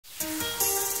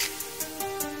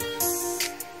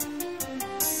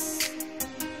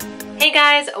Hey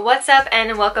guys, what's up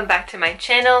and welcome back to my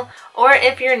channel, or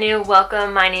if you're new,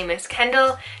 welcome. My name is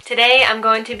Kendall. Today I'm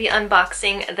going to be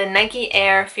unboxing the Nike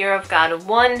Air Fear of God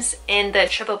 1s in the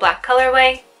triple black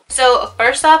colorway. So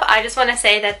first off, I just want to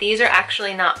say that these are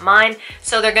actually not mine,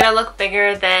 so they're gonna look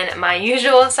bigger than my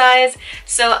usual size.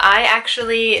 So I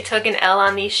actually took an L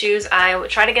on these shoes. I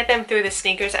tried to get them through the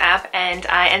Sneakers app and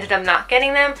I ended up not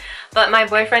getting them, but my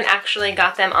boyfriend actually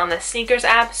got them on the Sneakers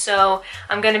app, so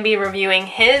I'm gonna be reviewing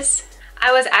his.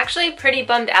 I was actually pretty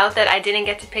bummed out that I didn't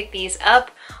get to pick these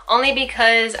up, only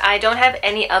because I don't have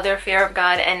any other Fear of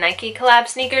God and Nike collab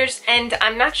sneakers, and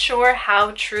I'm not sure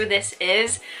how true this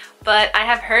is, but I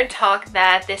have heard talk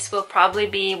that this will probably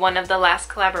be one of the last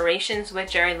collaborations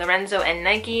with Jerry Lorenzo and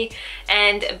Nike,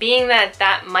 and being that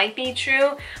that might be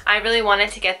true, I really wanted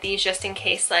to get these just in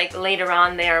case like later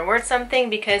on they are worth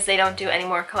something, because they don't do any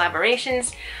more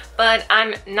collaborations. But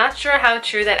I'm not sure how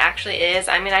true that actually is.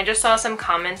 I mean, I just saw some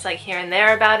comments like here and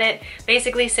there about it,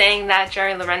 basically saying that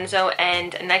Jerry Lorenzo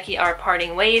and Nike are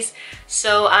parting ways.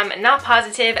 So I'm not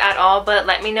positive at all, but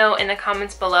let me know in the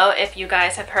comments below if you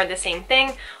guys have heard the same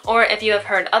thing, or if you have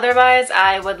heard otherwise.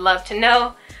 I would love to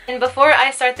know. And before I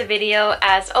start the video,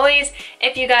 as always,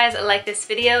 if you guys like this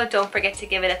video, don't forget to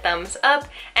give it a thumbs up,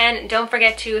 and don't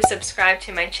forget to subscribe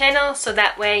to my channel so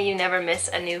that way you never miss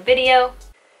a new video.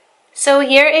 So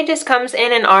here it just comes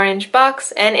in an orange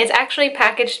box, and it's actually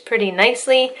packaged pretty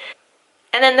nicely.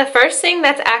 And then the first thing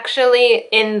that's actually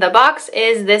in the box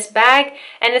is this bag,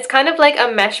 and it's kind of like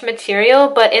a mesh material,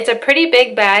 but it's a pretty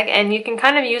big bag and you can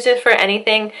kind of use it for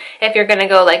anything if you're gonna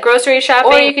go like grocery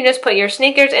shopping, or you can just put your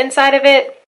sneakers inside of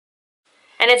it.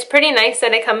 And it's pretty nice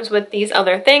that it comes with these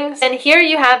other things. And here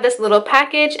you have this little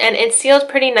package, and it's sealed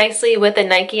pretty nicely with the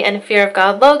Nike and Fear of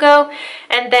God logo.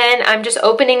 And then I'm just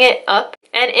opening it up,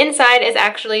 and inside is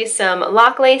actually some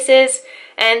lock laces,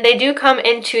 and they do come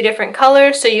in two different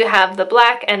colors. So you have the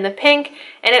black and the pink,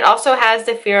 and it also has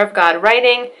the Fear of God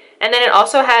writing. And then it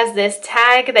also has this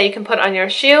tag that you can put on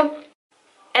your shoe.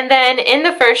 And then in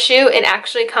the first shoe, it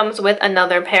actually comes with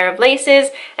another pair of laces,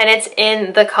 and it's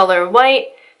in the color white.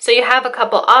 So you have a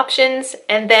couple options,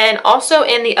 and then also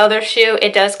in the other shoe,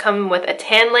 it does come with a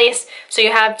tan lace, so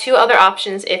you have two other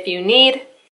options if you need.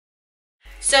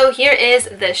 So here is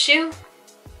the shoe.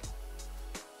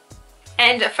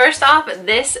 And first off,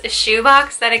 this shoe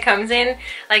box that it comes in,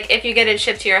 like if you get it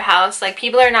shipped to your house, like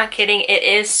people are not kidding, it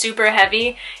is super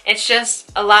heavy. It's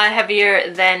just a lot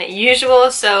heavier than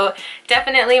usual, so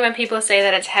definitely when people say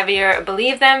that it's heavier,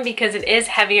 believe them, because it is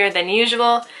heavier than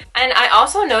usual. And I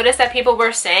also noticed that people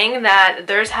were saying that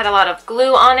theirs had a lot of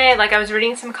glue on it. Like I was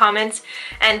reading some comments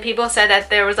and people said that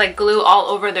there was like glue all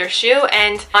over their shoe,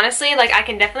 and honestly, like I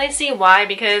can definitely see why,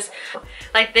 because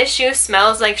like this shoe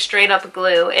smells like straight up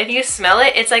glue. If you smell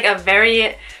it, it's like a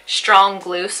very strong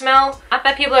glue smell. Not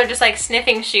that people are just like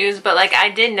sniffing shoes, but like I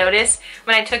did notice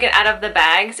when I took it out of the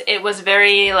bags, it was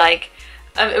very like,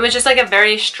 it was just like a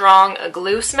very strong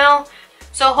glue smell.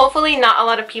 So hopefully not a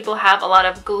lot of people have a lot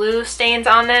of glue stains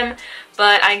on them,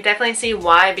 but I definitely see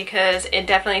why, because it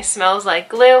definitely smells like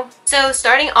glue. So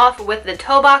starting off with the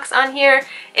toe box on here,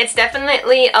 it's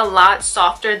definitely a lot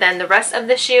softer than the rest of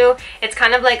the shoe. It's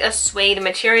kind of like a suede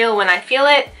material when I feel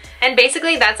it. And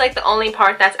basically that's like the only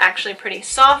part that's actually pretty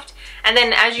soft. And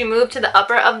then as you move to the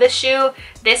upper of the shoe,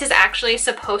 this is actually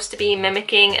supposed to be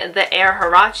mimicking the Air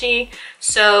Huarache.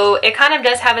 So it kind of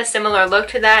does have a similar look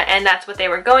to that, and that's what they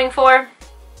were going for.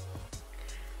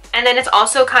 And then it's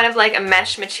also kind of like a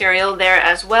mesh material there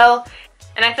as well.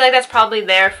 And I feel like that's probably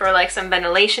there for like some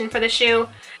ventilation for the shoe.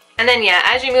 And then yeah,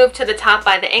 as you move to the top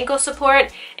by the ankle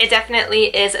support, it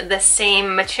definitely is the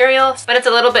same material, but it's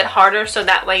a little bit harder, so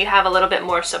that way you have a little bit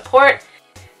more support.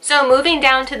 So moving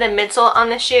down to the midsole on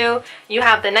the shoe, you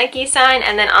have the Nike sign,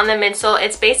 and then on the midsole,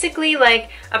 it's basically like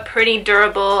a pretty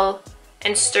durable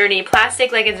and sturdy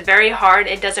plastic. Like it's very hard,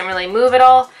 it doesn't really move at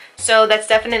all, so that's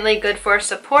definitely good for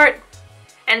support.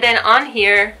 And then on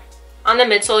here, on the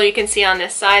midsole, you can see on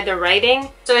this side the writing.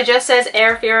 So it just says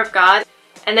Air Fear of God.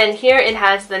 And then here it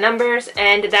has the numbers,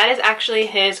 and that is actually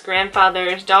his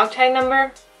grandfather's dog tag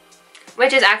number,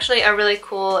 which is actually a really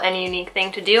cool and unique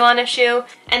thing to do on a shoe.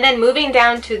 And then moving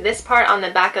down to this part on the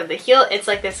back of the heel, it's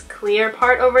like this clear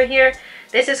part over here.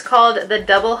 This is called the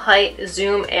Double Height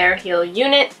Zoom Air Heel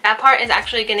Unit. That part is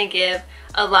actually going to give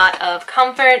a lot of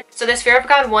comfort. So this Fear of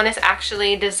God 1 is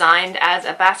actually designed as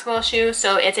a basketball shoe,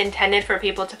 so it's intended for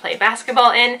people to play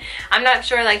basketball in. I'm not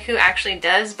sure like who actually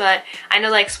does, but I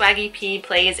know like Swaggy P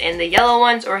plays in the yellow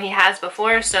ones, or he has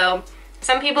before, so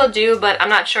some people do, but I'm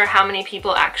not sure how many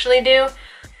people actually do.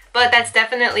 But that's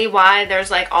definitely why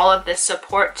there's like all of this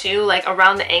support too, like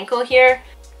around the ankle here.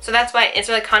 So that's why it's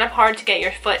really kind of hard to get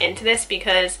your foot into this,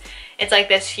 because it's like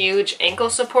this huge ankle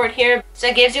support here. So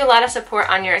it gives you a lot of support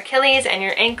on your Achilles and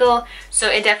your ankle. So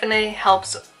it definitely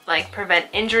helps like prevent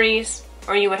injuries,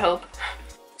 or you would hope.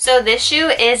 So this shoe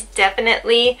is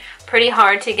definitely pretty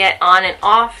hard to get on and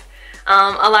off.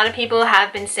 A lot of people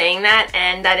have been saying that,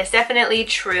 and that is definitely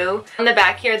true. On the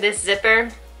back here, this zipper,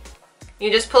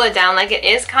 you just pull it down. Like, it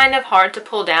is kind of hard to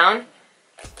pull down,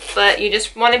 but you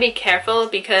just want to be careful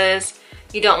because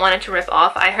you don't want it to rip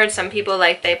off. I heard some people,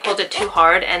 like, they pulled it too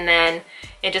hard and then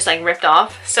it just like ripped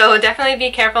off. So definitely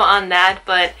be careful on that,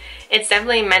 but it's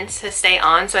definitely meant to stay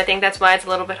on. So I think that's why it's a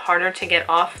little bit harder to get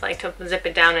off, like to zip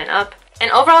it down and up. And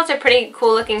overall, it's a pretty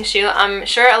cool looking shoe. I'm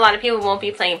sure a lot of people won't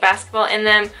be playing basketball in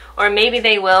them, or maybe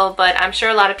they will, but I'm sure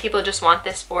a lot of people just want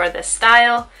this for the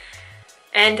style.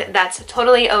 And that's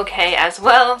totally okay as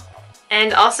well.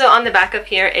 And also on the back up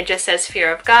here, it just says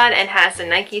Fear of God and has the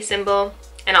Nike symbol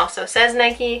and also says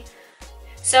Nike.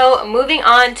 So moving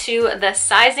on to the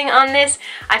sizing on this,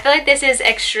 I feel like this is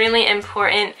extremely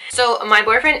important. So my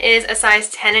boyfriend is a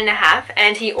size 10.5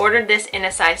 and he ordered this in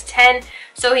a size 10.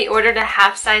 So he ordered a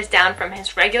half size down from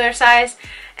his regular size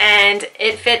and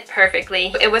it fit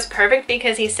perfectly. It was perfect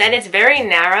because he said it's very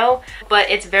narrow, but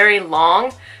it's very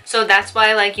long. So that's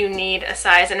why like you need a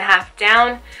size and a half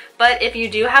down. But if you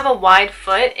do have a wide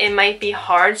foot, it might be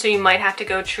hard, so you might have to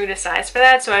go true to size for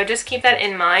that. So I would just keep that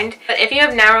in mind. But if you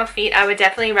have narrow feet, I would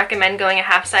definitely recommend going a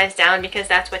half size down because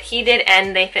that's what he did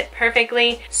and they fit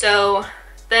perfectly. So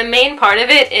the main part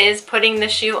of it is putting the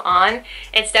shoe on.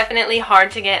 It's definitely hard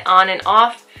to get on and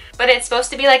off, but it's supposed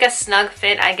to be like a snug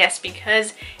fit, I guess,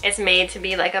 because it's made to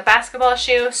be like a basketball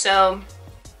shoe. So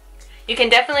you can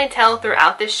definitely tell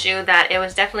throughout this shoe that it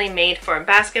was definitely made for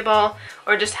basketball,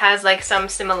 or just has like some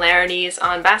similarities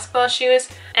on basketball shoes.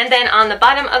 And then on the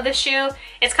bottom of the shoe,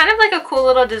 it's kind of like a cool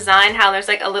little design, how there's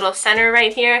like a little center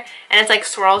right here and it's like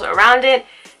swirls around it.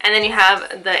 And then you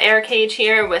have the air cage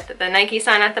here with the Nike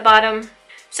sign at the bottom.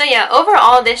 So yeah,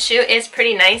 overall this shoe is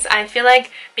pretty nice. I feel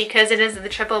like because it is the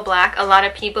triple black, a lot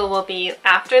of people will be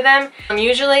after them.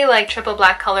 Usually like triple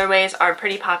black colorways are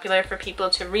pretty popular for people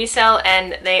to resell,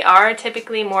 and they are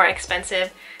typically more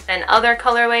expensive than other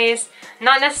colorways.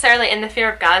 Not necessarily in the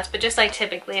Fear of Gods, but just like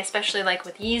typically, especially like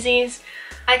with Yeezys.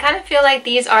 I kind of feel like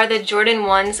these are the Jordan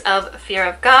 1s of Fear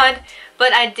of God,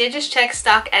 but I did just check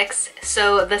StockX,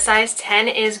 so the size 10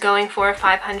 is going for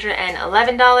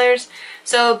 $511.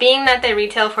 So being that they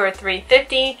retail for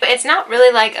 $350, but it's not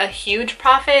really like a huge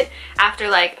profit after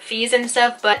like fees and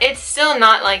stuff, but it's still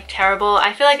not like terrible.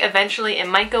 I feel like eventually it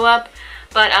might go up,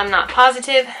 but I'm not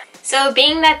positive. So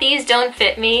being that these don't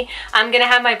fit me, I'm gonna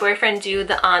have my boyfriend do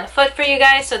the on foot for you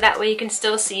guys, so that way you can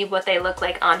still see what they look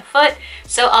like on foot.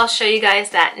 So I'll show you guys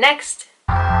that next.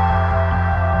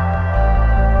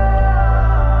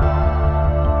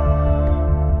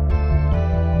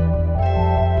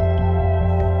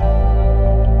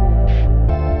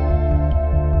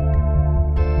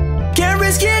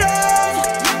 Get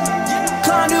off,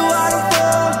 climb to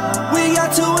waterfall. We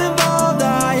got too involved,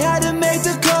 I had to make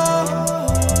the call.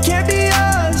 Can't be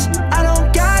us, I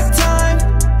don't got time.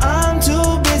 I'm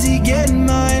too busy getting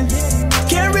mine.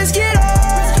 Can't risk it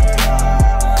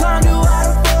all, climb to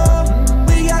waterfall.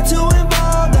 We got too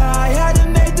involved, I had to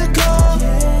make the call.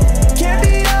 Can't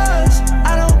be us,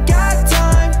 I don't got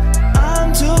time.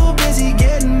 I'm too busy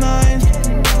getting mine.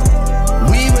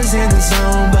 We was in the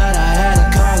zone, but I had a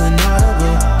call and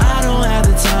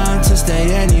to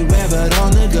stay anywhere but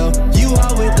on the go. You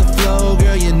are with the flow,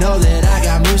 girl, you know that I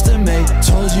got moves to make.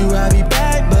 Told you I'd be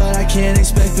back, but I can't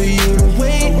expect for you to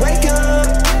wait. Wake up,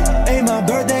 ain't my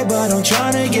birthday, but I'm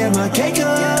trying to get my cake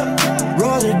up.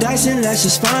 Roll the dice and let's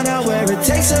just find out where it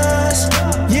takes us.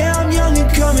 Yeah, I'm young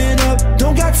and coming up,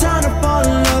 don't got time to fall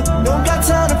in love. Don't got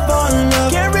time to fall in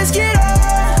love. Can't risk it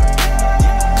all,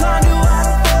 climb to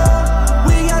waterfall.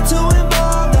 We got too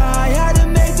involved, I had to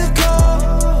make the call.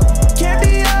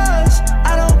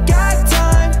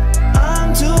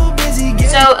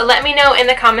 So let me know in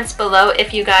the comments below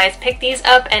if you guys pick these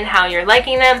up and how you're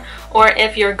liking them, or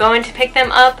if you're going to pick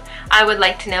them up. I would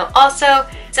like to know also.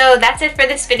 So that's it for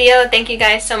this video. Thank you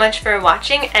guys so much for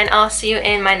watching, and I'll see you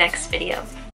in my next video.